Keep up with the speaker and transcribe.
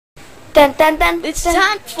Dun, dun, dun, It's dun.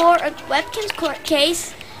 time for a Webkinz Court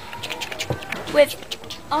case with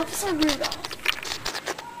Officer Rudolph.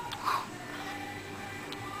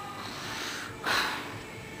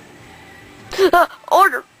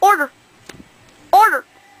 Order! Order! Order!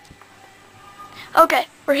 Okay,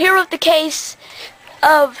 we're here with the case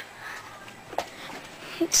of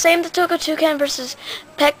Sam the Toucan versus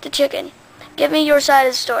Peck the Chicken. Give me your side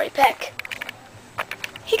of the story, Peck.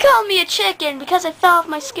 He called me a chicken because I fell off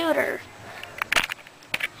my scooter.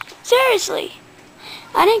 Seriously.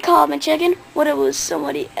 I didn't call him a chicken. What, it was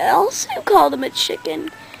somebody else who called him a chicken.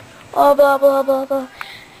 Blah, blah, blah, blah, blah.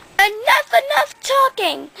 Enough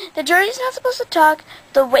talking. The jury's not supposed to talk.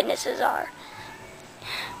 The witnesses are.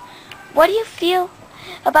 What do you feel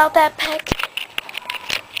about that, Peck?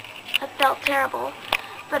 I felt terrible.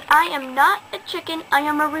 But I am not a chicken. I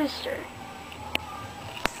am a rooster.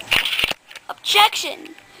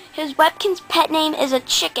 Objection! His Webkinz pet name is a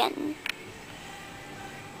chicken.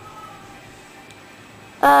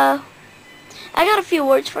 I got a few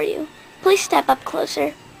words for you. Please step up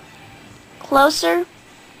closer. Closer?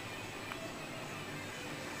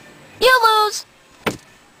 You lose!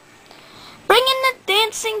 Bring in the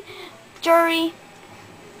dancing jury.